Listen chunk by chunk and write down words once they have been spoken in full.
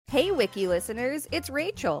Hey, Wiki listeners, it's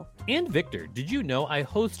Rachel. And Victor, did you know I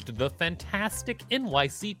host the fantastic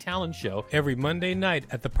NYC Talent Show every Monday night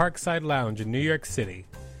at the Parkside Lounge in New York City?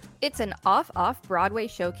 It's an off-Broadway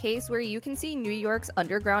showcase where you can see New York's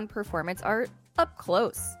underground performance art up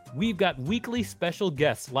close. We've got weekly special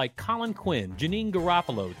guests like Colin Quinn, Janine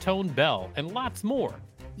Garofalo, Tone Bell, and lots more.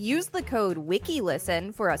 Use the code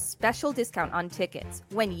WIKILISTEN for a special discount on tickets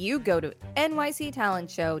when you go to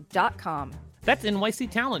nyctalentshow.com. That's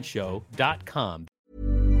nyctalentshow.com.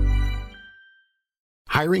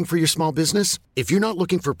 Hiring for your small business? If you're not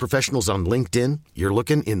looking for professionals on LinkedIn, you're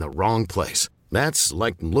looking in the wrong place. That's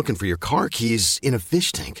like looking for your car keys in a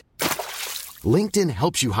fish tank. LinkedIn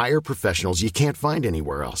helps you hire professionals you can't find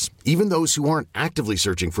anywhere else, even those who aren't actively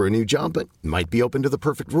searching for a new job but might be open to the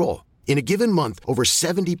perfect role. In a given month, over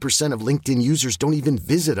 70% of LinkedIn users don't even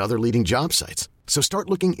visit other leading job sites. So start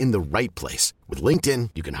looking in the right place. With LinkedIn,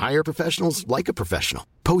 you can hire professionals like a professional.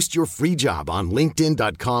 Post your free job on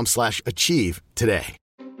linkedin.com/achieve today.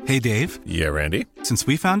 Hey, Dave. Yeah, Randy. Since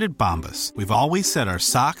we founded Bombas, we've always said our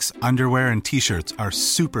socks, underwear, and T-shirts are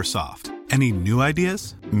super soft. Any new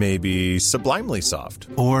ideas? Maybe sublimely soft.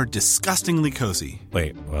 Or disgustingly cozy.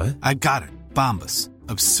 Wait, what? I got it. Bombas.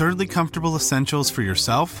 Absurdly comfortable essentials for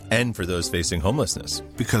yourself and for those facing homelessness.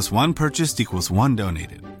 Because one purchased equals one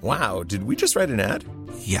donated. Wow, did we just write an ad?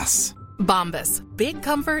 Yes. Bombas. Big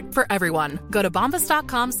comfort for everyone. Go to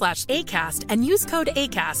bombas.com/ACAST and use code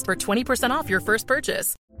ACAST for 20% off your first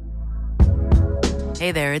purchase.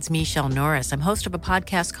 Hey there, it's Michelle Norris. I'm host of a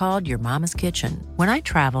podcast called Your Mama's Kitchen. When I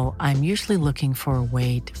travel, I'm usually looking for a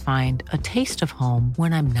way to find a taste of home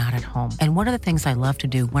when I'm not at home. And one of the things I love to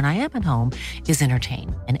do when I am at home is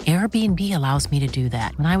entertain. And Airbnb allows me to do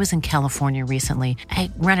that. When I was in California recently, I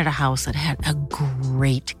rented a house that had a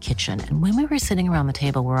great kitchen. And when we were sitting around the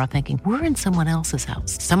table, we're all thinking, we're in someone else's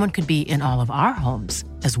house. Someone could be in all of our homes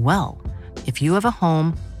as well. If you have a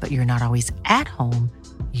home, but you're not always at home,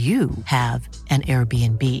 you have an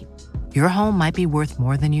Airbnb. Your home might be worth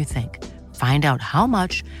more than you think. Find out how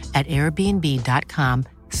much at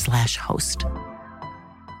airbnb.com/host.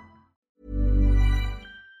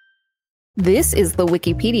 This is the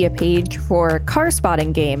Wikipedia page for Car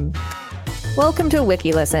Spotting Game. Welcome to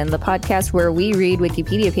WikiListen, the podcast where we read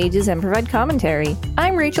Wikipedia pages and provide commentary.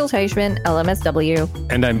 I'm Rachel Teichman, LMSW.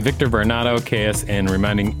 And I'm Victor Varnado, KSN,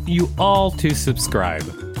 reminding you all to subscribe.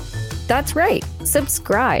 That's right,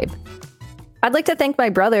 subscribe. I'd like to thank my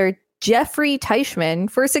brother, Jeffrey Teichman,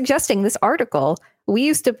 for suggesting this article. We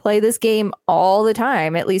used to play this game all the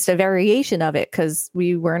time, at least a variation of it, because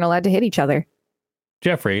we weren't allowed to hit each other.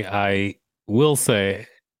 Jeffrey, I will say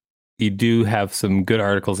you do have some good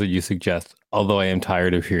articles that you suggest, although I am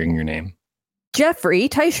tired of hearing your name. Jeffrey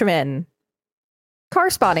Teichman. Car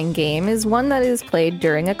Spotting Game is one that is played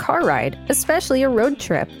during a car ride, especially a road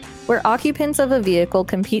trip, where occupants of a vehicle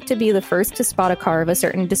compete to be the first to spot a car of a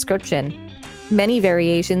certain description. Many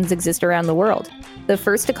variations exist around the world. The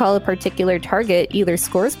first to call a particular target either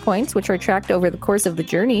scores points, which are tracked over the course of the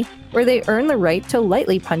journey, or they earn the right to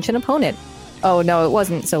lightly punch an opponent. Oh no, it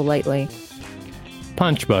wasn't so lightly.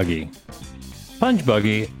 Punch Buggy. Punch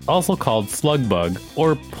Buggy, also called Slug Bug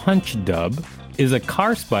or Punch Dub, is a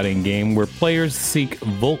car spotting game where players seek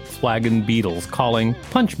Volkswagen Beetles, calling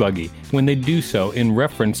Punch Buggy when they do so in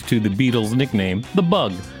reference to the Beetles' nickname, the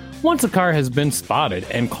Bug. Once a car has been spotted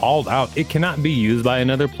and called out, it cannot be used by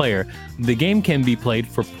another player. The game can be played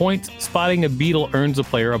for points. Spotting a beetle earns a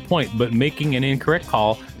player a point, but making an incorrect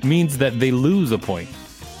call means that they lose a point.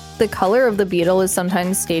 The color of the beetle is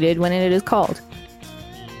sometimes stated when it is called.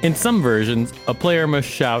 In some versions, a player must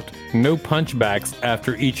shout no punchbacks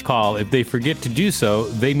after each call. If they forget to do so,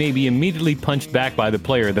 they may be immediately punched back by the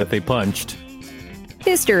player that they punched.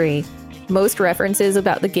 History. Most references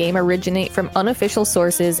about the game originate from unofficial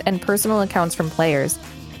sources and personal accounts from players.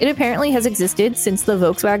 It apparently has existed since the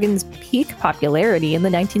Volkswagen's peak popularity in the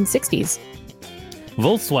 1960s.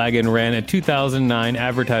 Volkswagen ran a 2009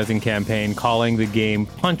 advertising campaign calling the game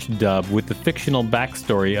Punch Dub with the fictional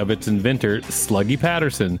backstory of its inventor, Sluggy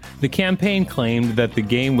Patterson. The campaign claimed that the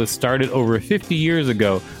game was started over 50 years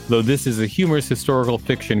ago, though this is a humorous historical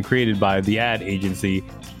fiction created by the ad agency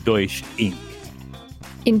Deutsch Inc.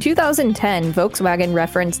 In 2010, Volkswagen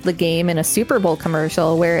referenced the game in a Super Bowl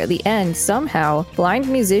commercial where at the end, somehow, blind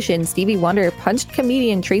musician Stevie Wonder punched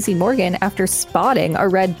comedian Tracy Morgan after spotting a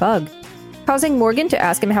red bug, causing Morgan to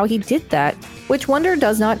ask him how he did that, which Wonder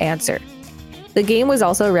does not answer. The game was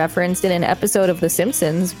also referenced in an episode of The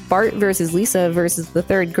Simpsons, Bart vs. Lisa vs. the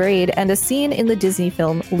Third Grade, and a scene in the Disney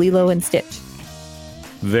film Lilo and Stitch.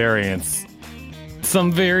 Variants.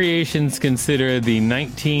 Some variations consider the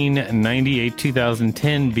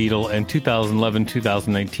 1998-2010 Beetle and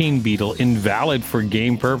 2011-2019 Beetle invalid for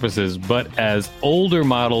game purposes, but as older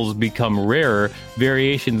models become rarer,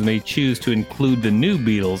 variations may choose to include the new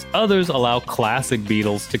Beetles. Others allow classic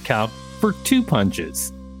Beetles to count for 2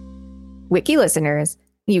 punches. Wiki listeners,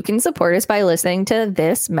 you can support us by listening to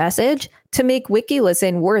this message to make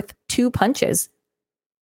WikiListen worth 2 punches.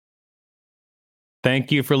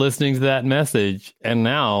 Thank you for listening to that message. And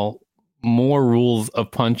now, more rules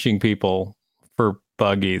of punching people for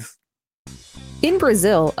buggies. In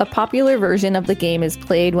Brazil, a popular version of the game is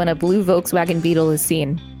played when a blue Volkswagen Beetle is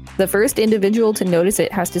seen. The first individual to notice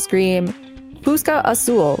it has to scream, Fusca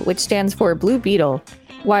Azul, which stands for Blue Beetle,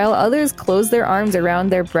 while others close their arms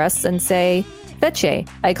around their breasts and say, Feche,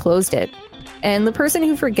 I closed it. And the person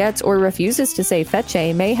who forgets or refuses to say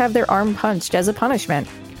Feche may have their arm punched as a punishment.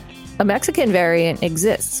 A Mexican variant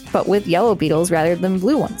exists, but with yellow beetles rather than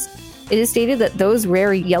blue ones. It is stated that those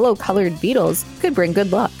rare yellow-colored beetles could bring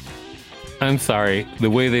good luck. I'm sorry, the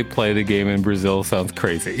way they play the game in Brazil sounds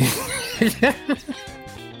crazy.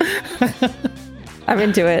 I'm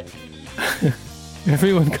into it.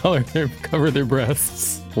 Everyone cover their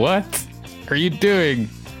breasts. What are you doing,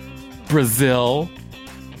 Brazil?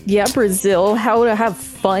 Yeah, Brazil, how to have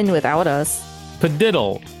fun without us.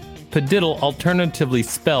 Padiddle. Padiddle, alternatively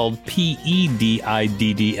spelled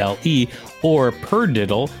P-E-D-I-D-D-L-E, or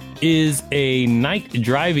Perdiddle, is a night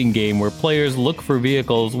driving game where players look for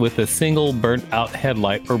vehicles with a single burnt-out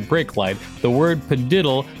headlight or brake light, the word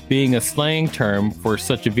padiddle being a slang term for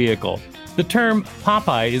such a vehicle. The term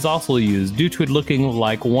Popeye is also used due to it looking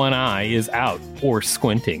like one eye is out or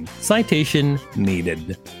squinting. Citation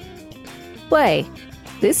needed. Play.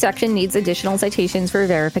 This section needs additional citations for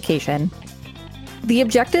verification. The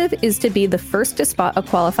objective is to be the first to spot a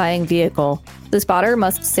qualifying vehicle. The spotter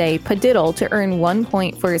must say padiddle to earn 1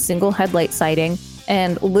 point for a single headlight sighting,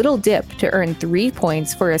 and little dip to earn 3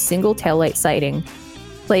 points for a single taillight sighting.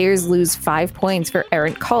 Players lose 5 points for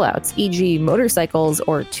errant callouts, e.g. motorcycles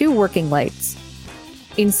or 2 working lights.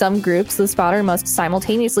 In some groups, the spotter must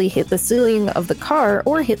simultaneously hit the ceiling of the car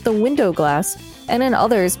or hit the window glass, and in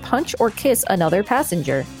others, punch or kiss another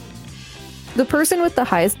passenger. The person with the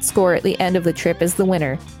highest score at the end of the trip is the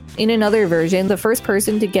winner. In another version, the first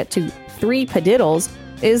person to get to 3 padiddles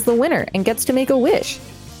is the winner and gets to make a wish.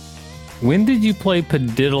 When did you play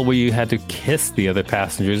padiddle where you had to kiss the other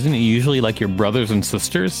passengers? Isn't it usually like your brothers and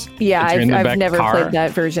sisters? Yeah, I've never played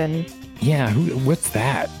that version. Yeah, what's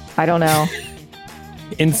that? I don't know.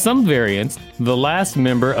 In some variants, the last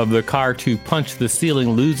member of the car to punch the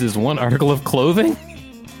ceiling loses 1 article of clothing?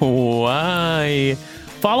 Why?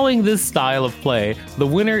 Following this style of play, the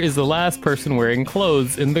winner is the last person wearing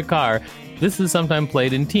clothes in the car. This is sometimes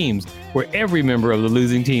played in teams, where every member of the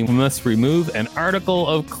losing team must remove an article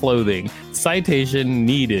of clothing. Citation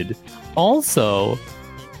needed. Also,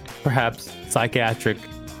 perhaps psychiatric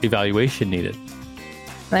evaluation needed.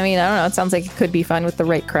 I mean, I don't know. It sounds like it could be fun with the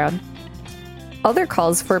right crowd. Other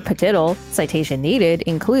calls for padiddle, citation needed,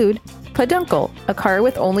 include peduncle, a car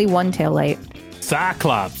with only 1 taillight.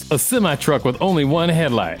 Cyclops, a semi-truck with only 1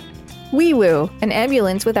 headlight. Wee-woo, an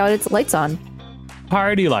ambulance without its lights on.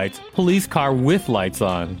 Party lights, police car with lights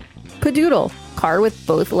on. Padoodle, car with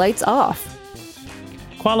both lights off.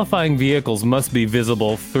 Qualifying vehicles must be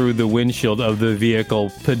visible through the windshield of the vehicle.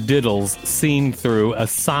 Padiddles seen through a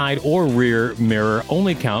side or rear mirror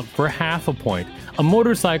only count for half a point. A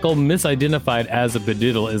motorcycle misidentified as a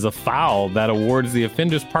padiddle is a foul that awards the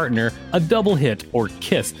offender's partner a double hit or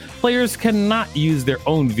kiss. Players cannot use their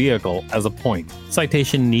own vehicle as a point.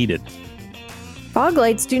 Citation needed. Fog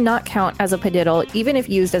lights do not count as a padiddle even if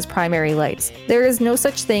used as primary lights. There is no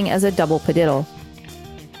such thing as a double padiddle.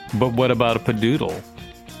 But what about a padoodle?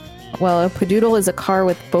 Well, a padoodle is a car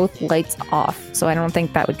with both lights off, so I don't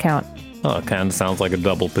think that would count. Oh, it kind of sounds like a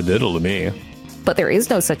double padiddle to me. But there is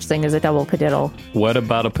no such thing as a double padiddle. What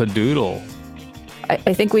about a padoodle?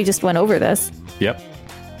 I think we just went over this. Yep.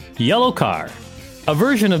 Yellow car. A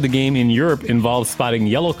version of the game in Europe involves spotting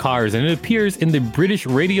yellow cars, and it appears in the British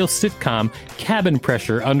radio sitcom Cabin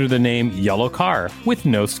Pressure under the name Yellow Car, with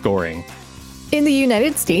no scoring. In the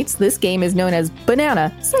United States, this game is known as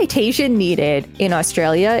Banana. Citation needed. In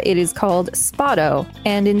Australia, it is called Spotto.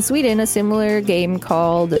 And in Sweden, a similar game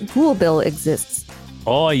called Ghoulbill exists.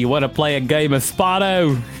 Oh, you want to play a game of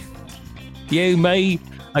Spotto? You, me,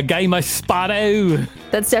 a game of Spotto.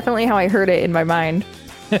 That's definitely how I heard it in my mind.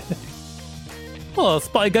 Well,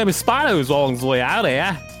 a game of Spotto as long as we're out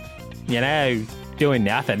here. You know, doing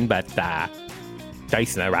nothing but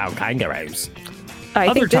chasing around kangaroos.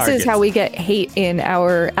 I think this is how we get hate in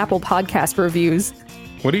our Apple Podcast reviews.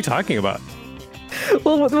 What are you talking about?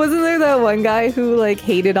 Well, wasn't there that one guy who like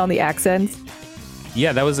hated on the accents?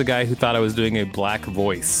 Yeah, that was the guy who thought I was doing a black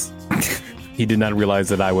voice. He did not realize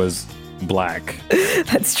that I was black.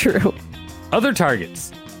 That's true. Other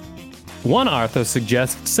targets. One author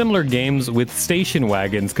suggests similar games with station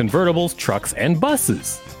wagons, convertibles, trucks, and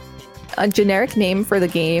buses. A generic name for the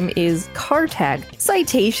game is car tag.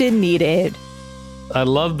 Citation needed. I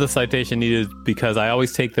love the citation needed because I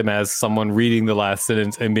always take them as someone reading the last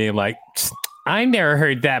sentence and being like, I never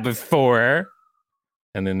heard that before.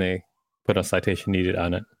 And then they put a citation needed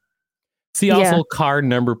on it. See also car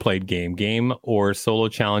number plate game or solo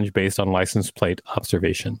challenge based on license plate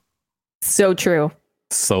observation. So true.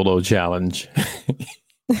 Solo challenge.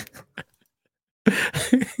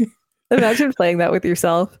 Imagine playing that with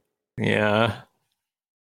yourself. Yeah.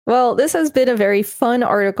 Well, this has been a very fun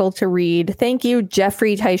article to read. Thank you,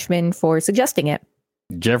 Jeffrey Teichman, for suggesting it.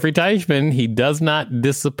 Jeffrey Teichman, he does not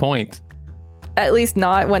disappoint. At least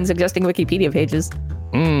not when suggesting Wikipedia pages.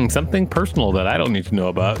 Something personal that I don't need to know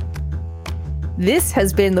about. This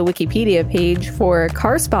has been the Wikipedia page for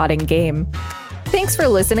Car Spotting Game. Thanks for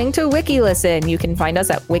listening to WikiListen. You can find us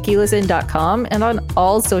at wikilisten.com and on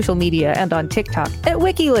all social media and on TikTok at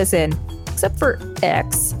WikiListen, except for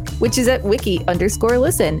X, which is at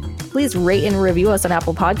wiki_listen. Please rate and review us on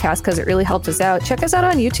Apple Podcasts because it really helps us out. Check us out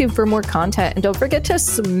on YouTube for more content. And don't forget to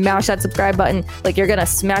smash that subscribe button like you're going to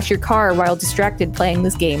smash your car while distracted playing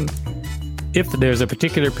this game. If there's a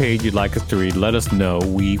particular page you'd like us to read, let us know.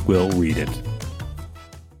 We will read it.